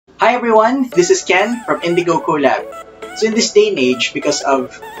Hi everyone, this is Ken from Indigo Collab. So in this day and age, because of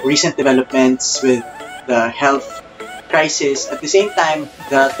recent developments with the health crisis, at the same time,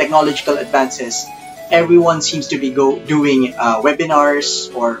 the technological advances, everyone seems to be doing webinars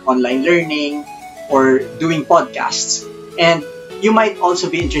or online learning or doing podcasts. And you might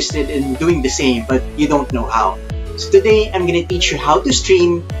also be interested in doing the same, but you don't know how. So today, I'm going to teach you how to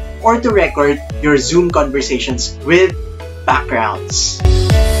stream or to record your Zoom conversations with backgrounds.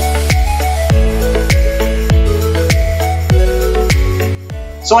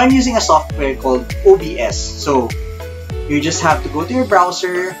 So I'm using a software called OBS. So you just have to go to your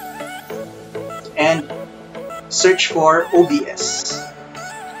browser and search for OBS.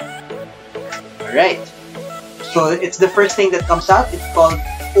 Alright. So it's the first thing that comes out. It's called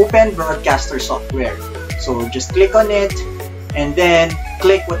Open Broadcaster Software. So just click on it and then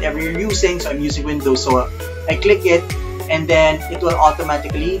click whatever you're using. So I'm using Windows, so I click it and then it will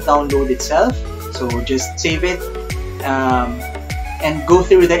automatically download itself. So just save it and go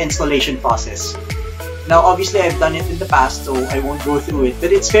through the installation process. Now obviously I've done it in the past, so I won't go through it,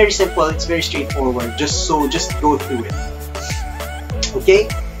 but it's very simple, it's very straightforward. Just go through it. Okay?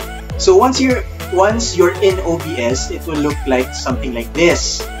 So once you're in OBS, it will look like something like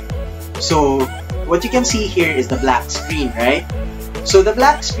this. So what you can see here is the black screen, right? So the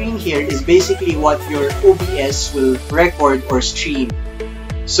black screen here is basically what your OBS will record or stream.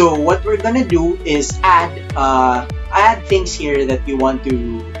 So what we're gonna do is add things here that you want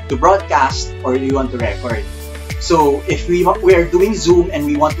to broadcast or you want to record. So if we are doing Zoom and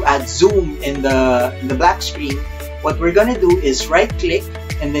we want to add Zoom in the black screen, what we're gonna do is right click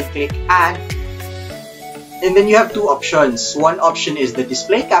and then click add, and then you have two options. One option is the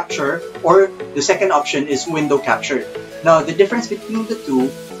display capture, or the second option is window capture. Now the difference between the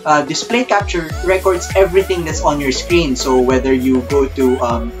two, display capture records everything that's on your screen. So whether you go to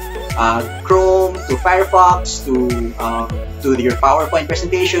Chrome, to Firefox, to your PowerPoint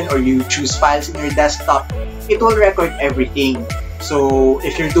presentation, or you choose files in your desktop, it will record everything. So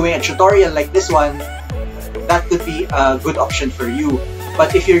if you're doing a tutorial like this one, that could be a good option for you.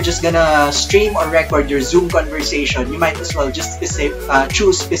 But if you're just gonna stream or record your Zoom conversation, you might as well just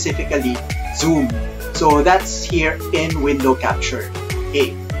choose specifically Zoom. So that's here in window capture.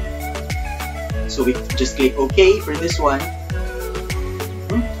 Okay. So we just click OK for this one.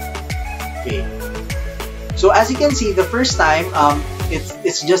 Okay. So as you can see, the first time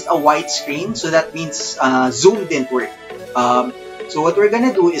it's just a white screen, so that means Zoom didn't work. So what we're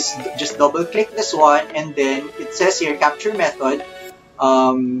gonna do is just double click this one, and then it says here capture method.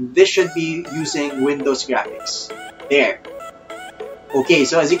 This should be using Windows graphics. There. Okay,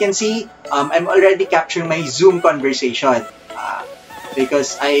 so as you can see, I'm already capturing my Zoom conversation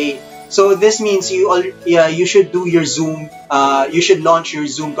because so this means you should do your Zoom. You should launch your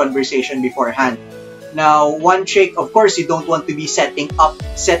Zoom conversation beforehand. Now, one trick, of course, you don't want to be setting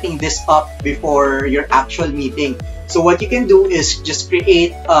this up before your actual meeting. So what you can do is just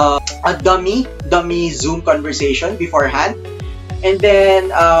create a dummy Zoom conversation beforehand, and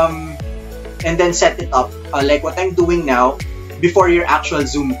then set it up like what I'm doing now before your actual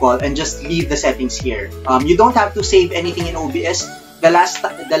Zoom call, and just leave the settings here. You don't have to save anything in OBS. The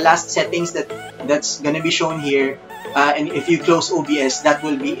last settings that's gonna be shown here, and if you close OBS, that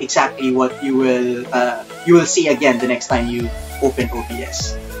will be exactly what you will see again the next time you open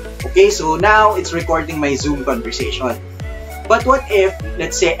OBS. Okay, so now it's recording my Zoom conversation. But what if,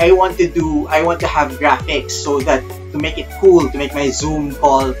 let's say, I want to have graphics, so that to make it cool, to make my Zoom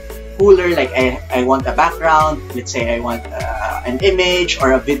call cooler, like I want a background, let's say I want an image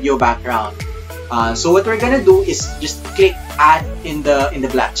or a video background. So what we're gonna do is just click add in the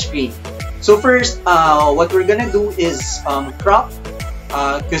black screen. So first, what we're gonna do is crop,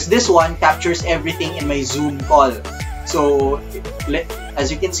 because this one captures everything in my Zoom call. So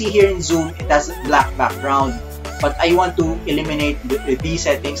as you can see here in Zoom, it has a black background, but I want to eliminate these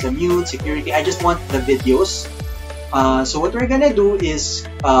settings, the mute, security. I just want the videos. So what we're gonna do is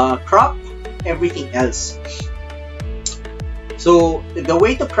crop everything else. So the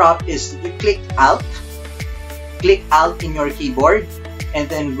way to crop is you click Alt in your keyboard, and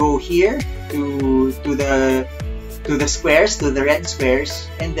then go here to the squares, to the red squares,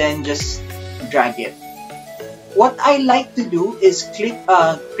 and then just drag it. What I like to do is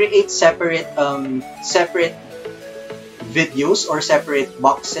create separate videos or separate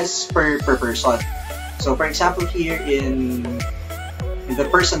boxes per person. So for example, here in the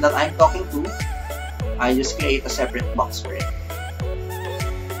person that I'm talking to, I just create a separate box for it.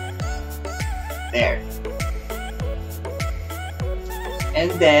 There. And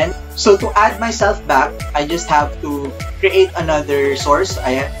then, so to add myself back, I just have to create another source.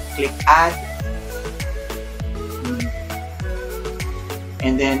 click add,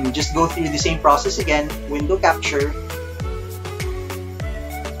 and then just go through the same process again, window capture,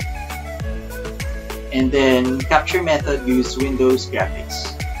 and then capture method, use Windows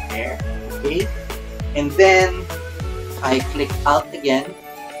graphics. There, okay. And then I click Alt again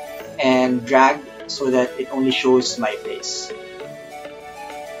and drag so that it only shows my face.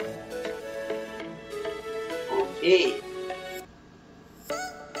 Okay.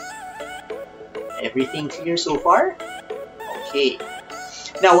 Everything clear so far? Okay.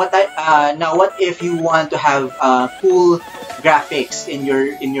 Now what if you want to have cool graphics in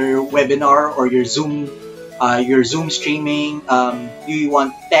your webinar or your Zoom streaming? You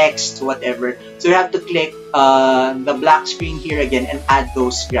want text, whatever. So you have to click the black screen here again and add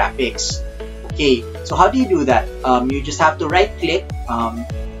those graphics. Okay. So how do you do that? You just have to right click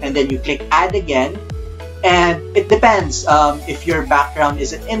and then you click add again. And it depends. If your background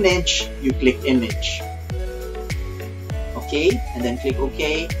is an image, you click image. Okay, and then click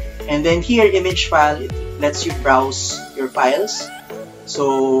OK. And then here, image file, it lets you browse your files.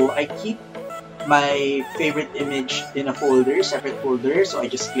 So I keep my favorite image in a folder, separate folder. So I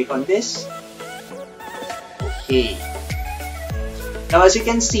just click on this. Okay. Now as you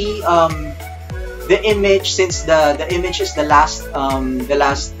can see, the image, since the image is the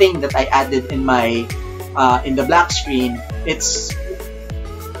last thing that I added in my in the black screen, it's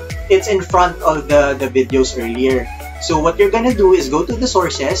in front of the videos earlier. So what you're gonna do is go to the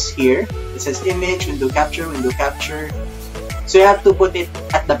sources here. It says image, window capture, window capture. So you have to put it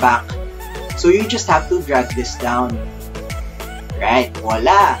at the back. So you just have to drag this down. Right,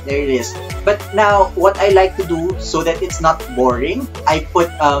 voila, there it is. But now what I like to do so that it's not boring, I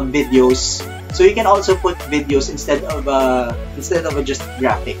put videos. So you can also put videos instead of just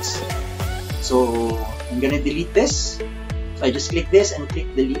graphics. So I'm gonna delete this. So I just click this and click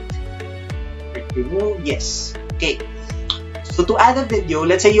delete. Click remove. Yes. Okay. So to add a video,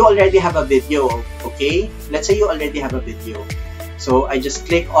 let's say you already have a video. Okay. Let's say you already have a video. So I just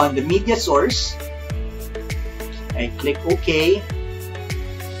click on the media source. I click OK.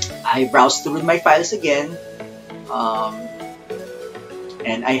 I browse through my files again.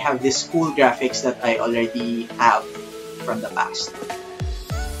 And I have this cool graphics that I already have from the past.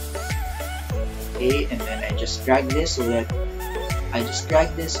 Okay, and then I just drag this so that it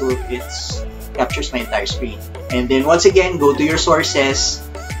captures my entire screen. And then once again, go to your sources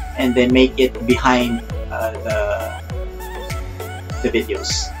and then make it behind the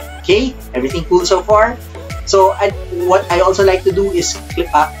videos. Okay, everything cool so far? So what I also like to do is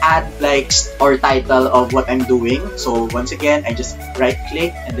add like or title of what I'm doing. So once again, I just right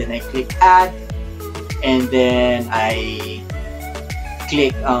click and then I click add, and then I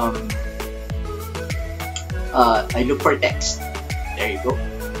click I look for text. There you go.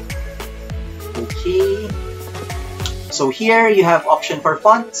 Okay. So here you have option for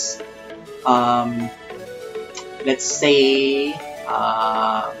fonts. Let's say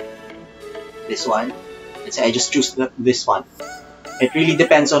this one. Let's say I just choose this one. It really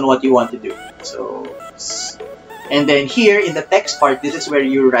depends on what you want to do. So, and then here in the text part, this is where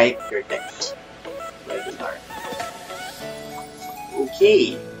you write your text. Webinar.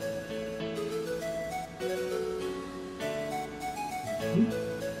 Okay.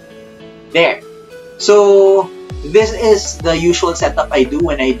 There. So this is the usual setup I do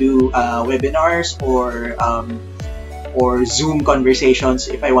when I do webinars or Zoom conversations,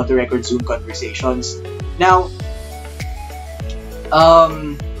 if I want to record Zoom conversations. Now,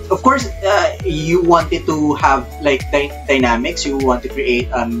 of course, you wanted to have like dynamics. You want to create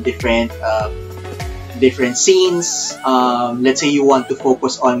different scenes. Let's say you want to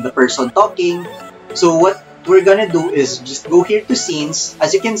focus on the person talking. So what we're gonna do is just go here to scenes.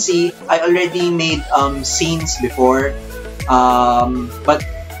 As you can see, I already made scenes before, but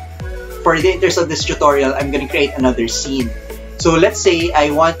for the interest of this tutorial, I'm gonna create another scene. So let's say I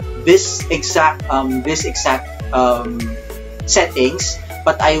want this exact settings,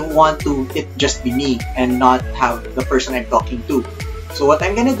 but I want it just be me and not have the person I'm talking to. So what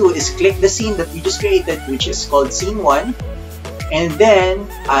I'm gonna do is click the scene that we just created, which is called scene 1, and then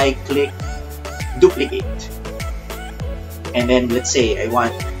I click duplicate. And then let's say I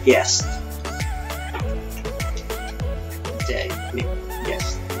want guest. Let's say I click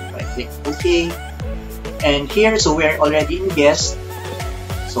guest. I click OK. And here, so we're already in guest.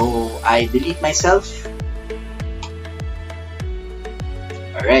 So I delete myself.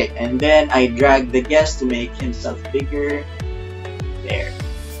 Alright, and then I drag the guest to make himself bigger. There.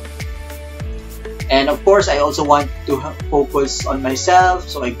 And of course, I also want to focus on myself.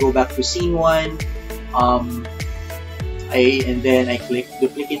 So I go back to scene 1. and then I click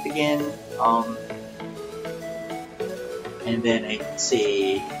duplicate again, and then I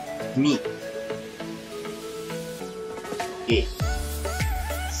say me. Okay.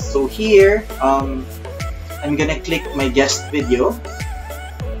 So here, I'm gonna click my guest video.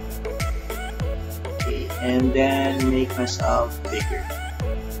 Okay, and then make myself bigger.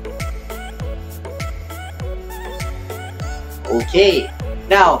 Okay.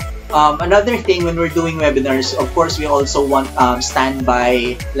 Now, another thing when we're doing webinars, of course, we also want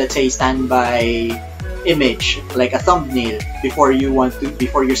standby, let's say standby image, like a thumbnail before you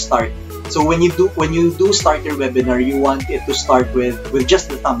start. So when you do start your webinar, you want it to start with just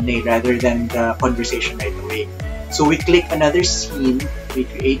the thumbnail rather than the conversation right away. So we click another scene, we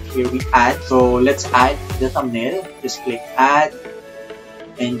create here, we add. So let's add the thumbnail. Just click add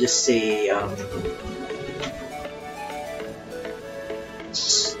and just say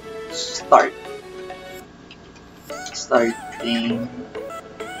start. Starting.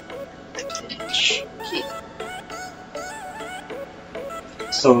 Okay.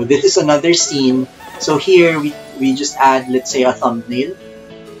 So this is another scene. So here we just add, let's say, a thumbnail.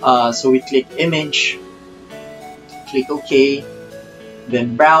 So we click image, click OK,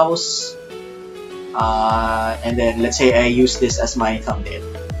 then browse, and then let's say I use this as my thumbnail.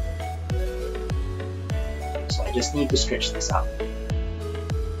 So I just need to stretch this out.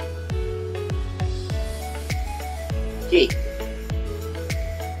 Okay.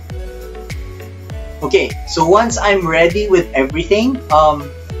 Okay, so once I'm ready with everything,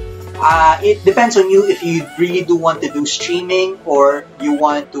 it depends on you if you really do want to do streaming or you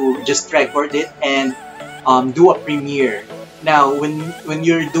want to just record it and do a premiere. Now, when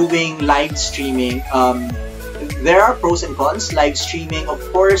you're doing live streaming, there are pros and cons. Live streaming, of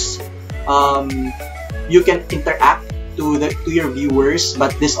course, you can interact to your viewers,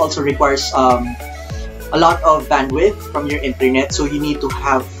 but this also requires a lot of bandwidth from your internet, so you need to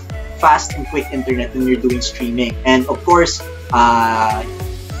have fast and quick internet when you're doing streaming. And of course,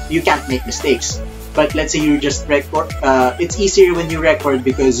 you can't make mistakes. But let's say you just record, it's easier when you record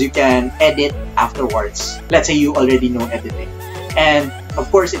because you can edit afterwards. Let's say you already know editing. And of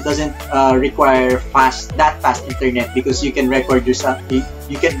course, it doesn't require that fast internet because you can record yourself.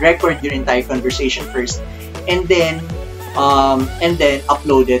 You can record your entire conversation first, and then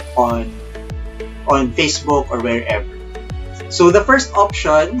upload it on Facebook or wherever. So the first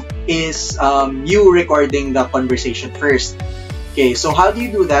option is you recording the conversation first. Okay, so how do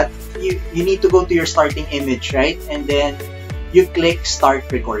you do that? You need to go to your starting image, right? And then you click start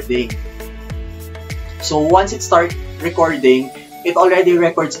recording. So once it starts recording, it already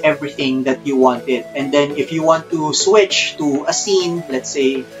records everything that you wanted. And then if you want to switch to a scene, let's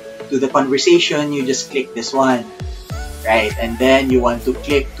say to the conversation, you just click this one, right? And then you want to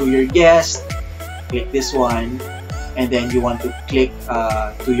click to your guest, click this one. And then you want to click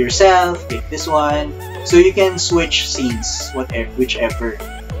to yourself, click this one. So you can switch scenes, whichever.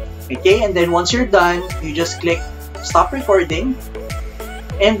 Okay, and then once you're done, you just click stop recording,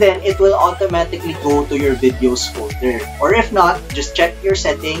 and then it will automatically go to your videos folder. Or if not, just check your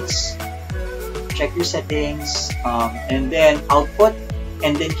settings, and then output,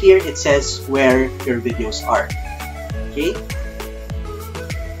 and then here it says where your videos are. Okay,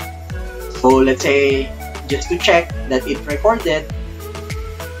 so let's say, just to check that it recorded,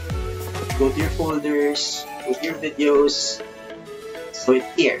 go to your folders, go to your videos, so it's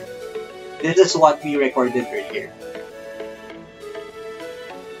here. This is what we recorded earlier.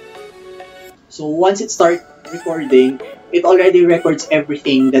 So once it starts recording, it already records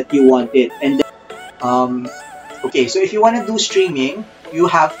everything that you wanted. And then, okay, so if you want to do streaming, you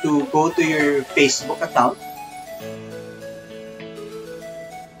have to go to your Facebook account.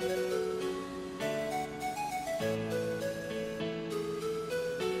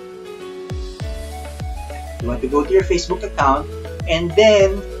 You want to go to your Facebook account, and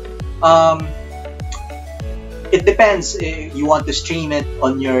then it depends. You want to stream it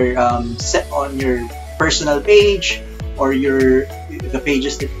on your on your personal page or the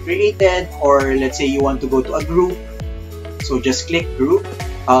pages that you created, or let's say you want to go to a group. So just click group.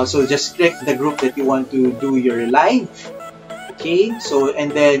 So just click the group that you want to do your live. Okay. So and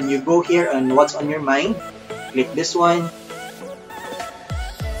then you go here on what's on your mind. Click this one.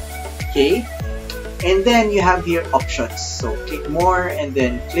 Okay. And then you have here options. So click more and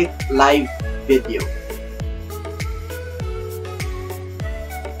then click live video.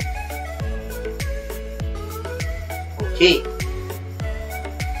 Okay.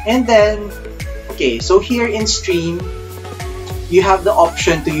 And then, okay, so here in stream, you have the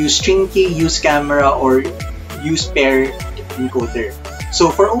option to use stream key, use camera, or use pair encoder.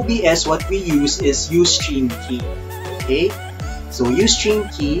 So for OBS, what we use is use stream key. Okay, so use stream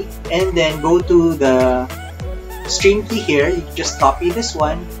key and then go to the stream key here. You just copy this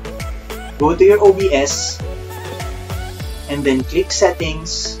one, go to your OBS, and then click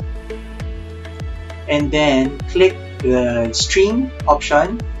settings, and then click the stream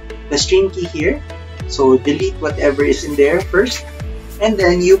option, the stream key here. So delete whatever is in there first, and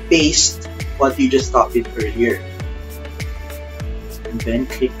then you paste what you just copied earlier, and then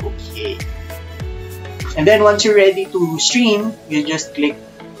click OK. And then once you're ready to stream, you just click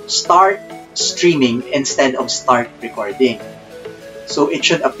start streaming instead of start recording. So it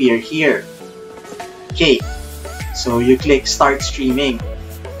should appear here. Okay, so you click start streaming.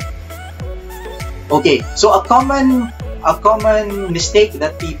 Okay, so a common mistake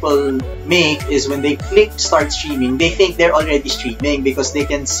that people make is when they click start streaming, they think they're already streaming because they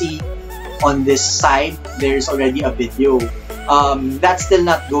can see on this side there's already a video. That's still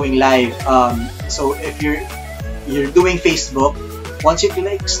not going live. So if you're doing Facebook, once you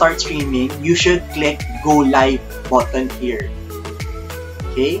click start streaming, you should click go live button here.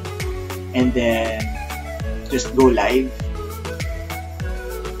 Okay, and then just go live.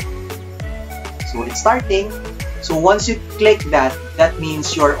 So it's starting. So once you click that, that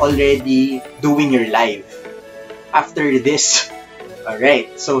means you're already doing your live after this.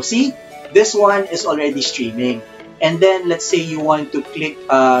 Alright, so see, this one is already streaming. And then let's say you want to click,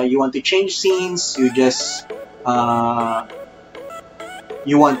 you want to change scenes, you just,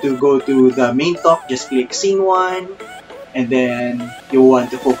 you want to go to the main talk, just click scene 1. And then you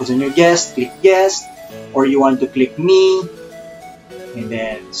want to focus on your guest, click guest. Or you want to click me. And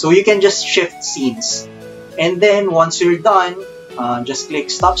then, so you can just shift scenes. And then once you're done, just click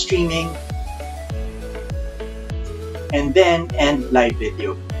stop streaming. And then end live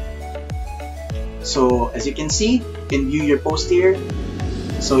video. So as you can see, you can view your post here.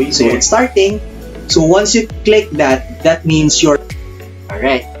 So it's starting. So once you click that, that means you're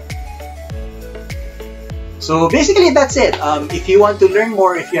alright. So basically that's it. If you want to learn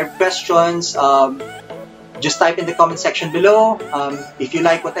more, if you have questions, just type in the comment section below. If you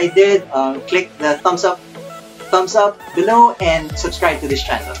like what I did, click the thumbs up below and subscribe to this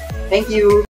channel. Thank you.